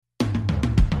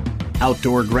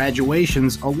Outdoor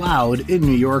graduations allowed in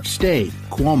New York State.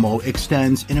 Cuomo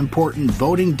extends an important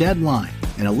voting deadline,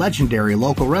 and a legendary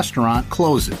local restaurant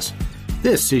closes.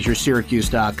 This is your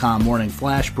Syracuse.com morning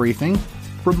flash briefing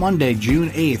for Monday, June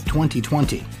 8th,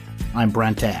 2020. I'm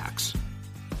Brent Axe.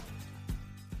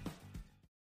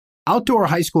 Outdoor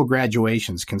high school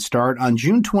graduations can start on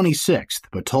June 26th,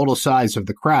 but total size of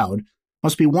the crowd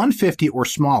must be 150 or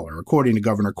smaller, according to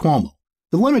Governor Cuomo.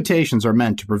 The limitations are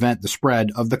meant to prevent the spread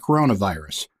of the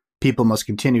coronavirus. People must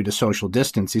continue to social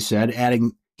distance, he said,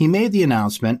 adding he made the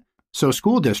announcement so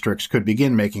school districts could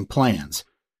begin making plans.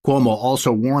 Cuomo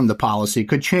also warned the policy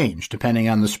could change depending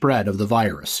on the spread of the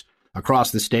virus.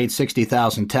 Across the state,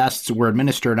 60,000 tests were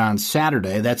administered on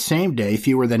Saturday. That same day,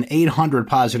 fewer than 800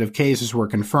 positive cases were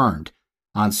confirmed.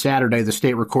 On Saturday, the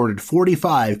state recorded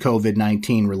 45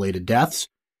 COVID-19 related deaths.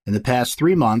 In the past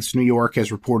 3 months, New York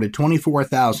has reported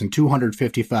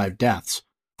 24,255 deaths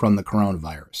from the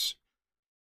coronavirus.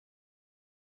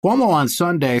 Cuomo on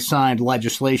Sunday signed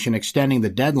legislation extending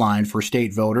the deadline for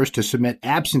state voters to submit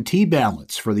absentee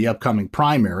ballots for the upcoming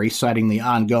primary, citing the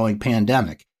ongoing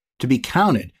pandemic. To be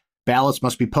counted, ballots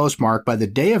must be postmarked by the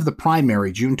day of the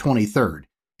primary, June 23rd.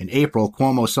 In April,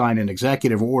 Cuomo signed an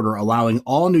executive order allowing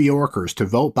all New Yorkers to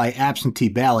vote by absentee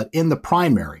ballot in the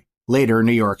primary. Later,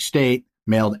 New York State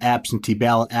mailed absentee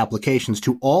ballot applications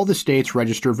to all the state's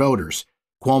registered voters.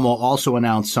 Cuomo also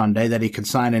announced Sunday that he could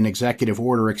sign an executive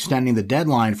order extending the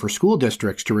deadline for school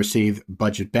districts to receive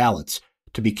budget ballots.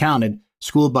 To be counted,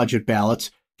 school budget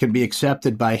ballots can be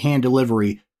accepted by hand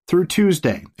delivery through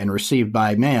Tuesday and received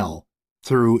by mail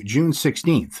through June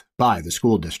 16th by the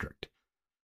school district.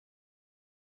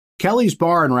 Kelly's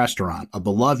Bar and Restaurant, a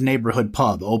beloved neighborhood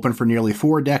pub open for nearly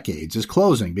 4 decades, is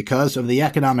closing because of the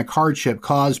economic hardship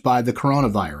caused by the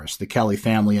coronavirus, the Kelly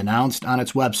family announced on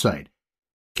its website.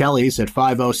 Kelly's at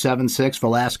 5076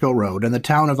 Velasco Road in the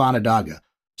town of Onondaga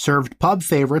served pub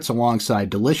favorites alongside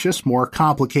delicious, more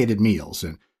complicated meals,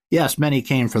 and yes, many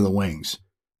came for the wings.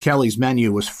 Kelly's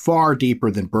menu was far deeper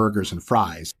than burgers and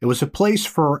fries. It was a place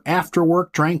for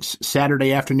after-work drinks,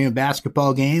 Saturday afternoon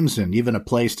basketball games, and even a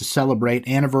place to celebrate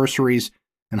anniversaries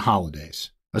and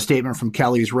holidays. A statement from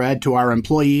Kelly's read, "To our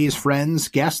employees, friends,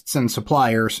 guests, and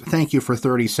suppliers, thank you for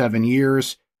 37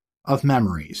 years of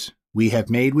memories we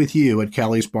have made with you at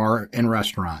Kelly's Bar and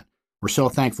Restaurant. We're so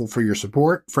thankful for your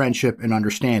support, friendship, and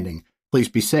understanding. Please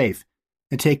be safe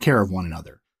and take care of one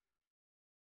another."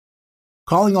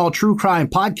 Calling all true crime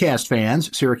podcast fans,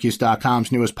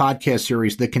 Syracuse.com's newest podcast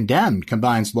series, The Condemned,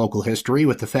 combines local history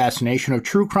with the fascination of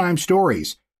true crime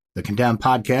stories. The Condemned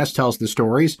podcast tells the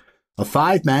stories of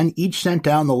 5 men each sent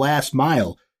down the last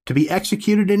mile to be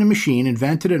executed in a machine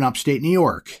invented in upstate New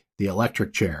York, the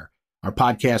electric chair. Our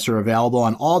podcasts are available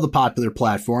on all the popular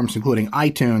platforms, including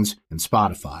iTunes and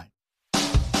Spotify.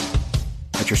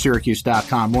 That's your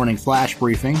Syracuse.com morning flash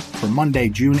briefing for Monday,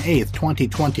 June 8th,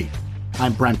 2020.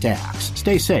 I'm Brent Axe.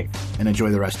 Stay safe and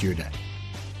enjoy the rest of your day.